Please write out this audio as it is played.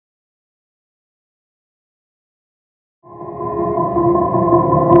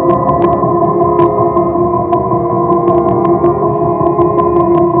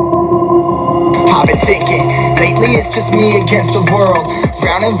It's me against the world.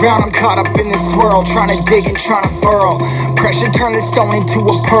 Round and round I'm caught up in this swirl, trying to dig and trying to burrow. Pressure turned this stone into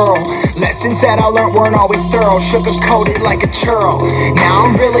a pearl. Lessons that I learned weren't always thorough, sugar-coated like a churl. Now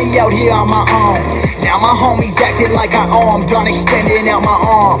I'm really out here on my own. Now my homies acting like I owe 'em. Done extending out my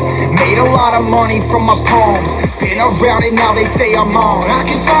arm. Made a lot of money from my poems. Been around it, now they say I'm on. I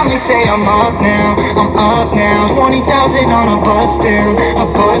can finally say I'm up now. I'm up now. 20,000 on a bus down. A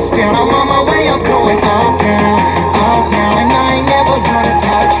bus down. I'm on my way up, going up now. Up now. And I ain't never gonna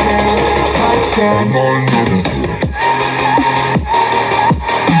touch down. Touchdown.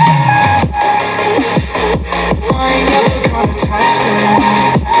 I ain't never gonna touch down.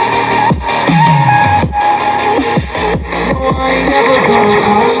 No, I ain't never gonna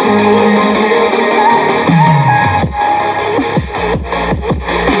touch down.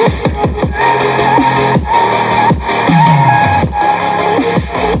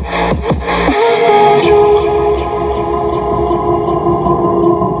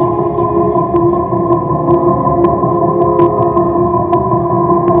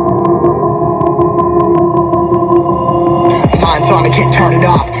 I can't turn it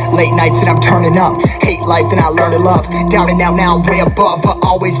off. Late nights and I'm turning up. Hate life then I learn to love. Down and out now I'm way above. I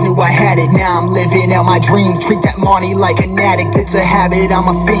always knew I had it. Now I'm living out my dreams. Treat that money like an addict. It's a habit, I'm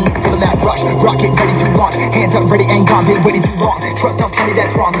a fiend. Feeling that rush, rocket ready to launch. Hands up ready and gone, been waiting too long. Trust on plenty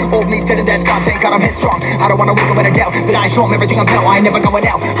that's wrong. Old me steady that's gone, thank God I'm headstrong. I don't wanna wake up in a doubt that I show 'em everything I'm about. I ain't never going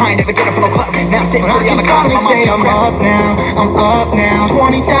out, I ain't never did it for no clout. Now I'm sitting pretty on the cloud. I can finally say I'm up now, I'm up now.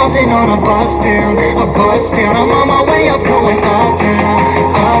 20,000 on a bus down, a bus down. I'm on my way up, going up now,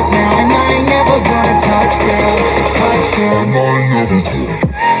 up now. And I ain't never gonna touch down, touch down.